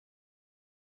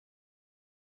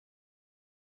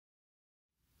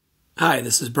Hi,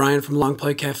 this is Brian from Long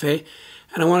Play Café,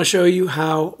 and I want to show you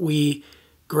how we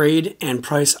grade and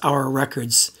price our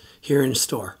records here in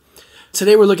store.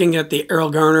 Today we're looking at the Errol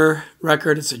Garner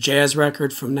record. It's a jazz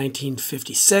record from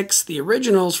 1956. The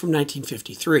original's from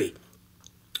 1953.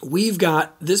 We've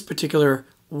got this particular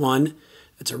one.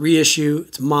 It's a reissue.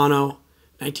 It's mono,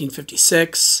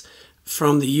 1956,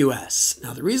 from the US.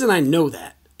 Now the reason I know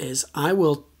that is I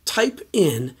will type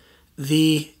in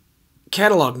the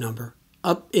catalog number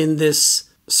up in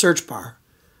this search bar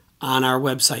on our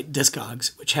website,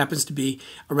 Discogs, which happens to be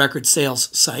a record sales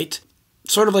site,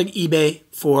 sort of like eBay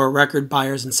for record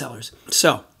buyers and sellers.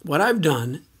 So what I've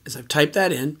done is I've typed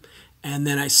that in, and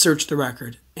then I search the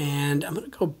record. And I'm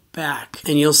going to go back,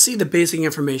 and you'll see the basic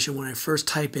information when I first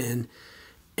type in,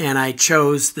 and I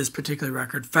chose this particular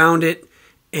record, found it,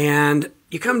 and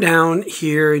you come down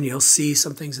here and you'll see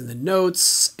some things in the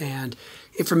notes and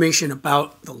information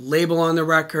about the label on the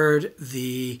record,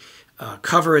 the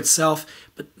cover itself,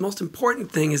 but the most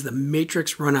important thing is the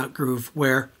matrix runout groove,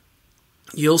 where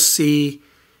you'll see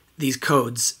these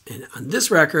codes. And on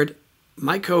this record,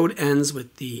 my code ends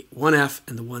with the 1F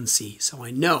and the 1C, so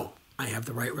I know I have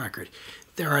the right record.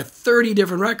 There are 30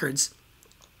 different records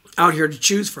out here to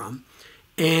choose from,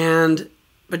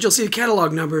 but you'll see the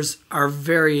catalog numbers are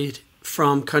varied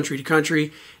from country to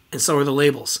country, and so are the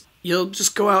labels. You'll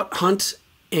just go out, hunt,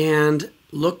 and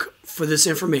look for this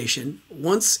information.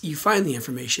 Once you find the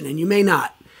information, and you may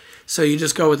not, so you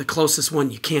just go with the closest one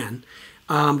you can.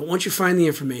 But once you find the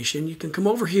information, you can come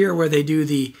over here where they do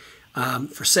the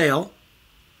for sale.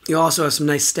 You also have some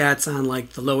nice stats on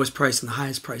like the lowest price and the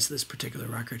highest price of this particular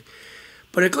record.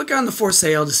 But I click on the for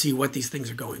sale to see what these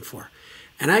things are going for.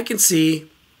 And I can see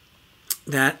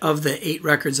that of the 8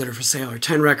 records that are for sale, or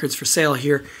 10 records for sale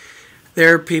here,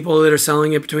 there are people that are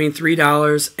selling it between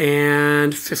 $3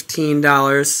 and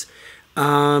 $15.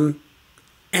 And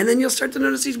then you'll start to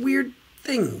notice these weird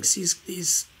things,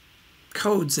 these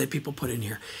codes that people put in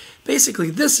here. Basically,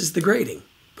 this is the grading.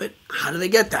 But how do they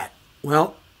get that?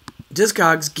 Well,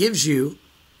 Discogs gives you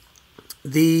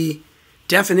the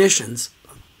definitions,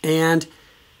 and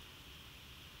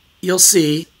you'll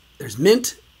see there's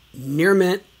mint, near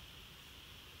mint,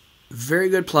 very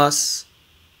good plus,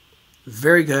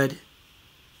 very good.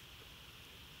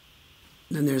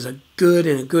 Then there's a good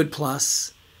and a good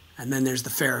plus, and then there's the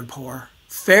fair and poor.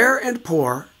 Fair and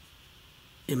poor,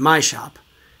 in my shop,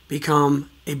 become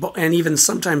a bowl, and even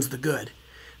sometimes the good,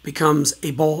 becomes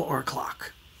a bowl or a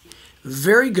clock.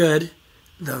 Very good,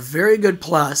 the very good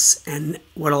plus, and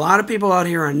what a lot of people out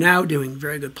here are now doing,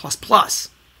 very good plus plus,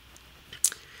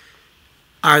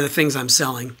 are the things I'm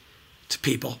selling to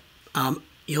people.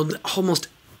 You'll almost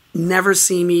never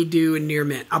see me do a near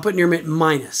mint. I'll put near mint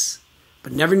minus,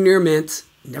 but never near mint,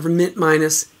 never mint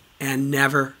minus, and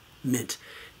never mint.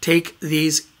 Take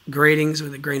these gradings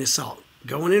with a grain of salt.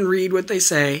 Go in and read what they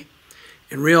say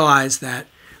and realize that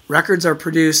records are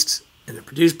produced, and they're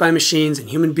produced by machines and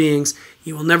human beings.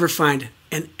 You will never find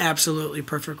an absolutely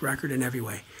perfect record in every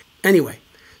way. Anyway,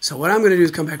 so what I'm going to do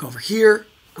is come back over here.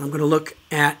 I'm going to look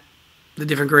at the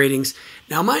different gradings.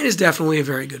 Now mine is definitely a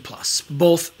very good plus,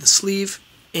 both the sleeve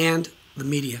and the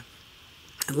media.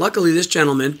 And luckily this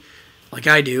gentleman, like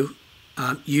I do,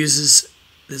 uses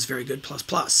this very good plus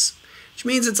plus, which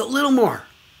means it's a little more.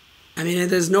 I mean,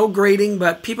 there's no grading,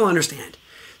 but people understand.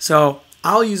 So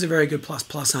I'll use a very good plus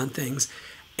plus on things,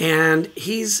 and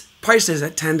he's priced it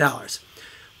at $10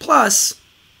 plus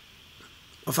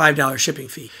a $5 shipping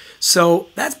fee. So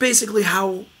that's basically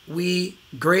how we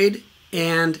grade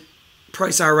and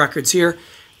price our records here.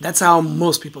 That's how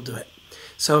most people do it.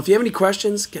 So if you have any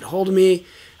questions, get a hold of me,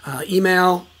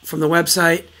 email from the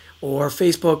website or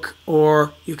Facebook,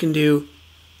 or you can do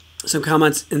some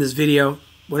comments in this video,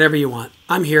 whatever you want.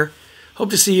 I'm here. Hope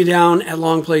to see you down at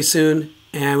Long Play soon,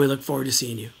 and we look forward to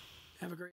seeing you.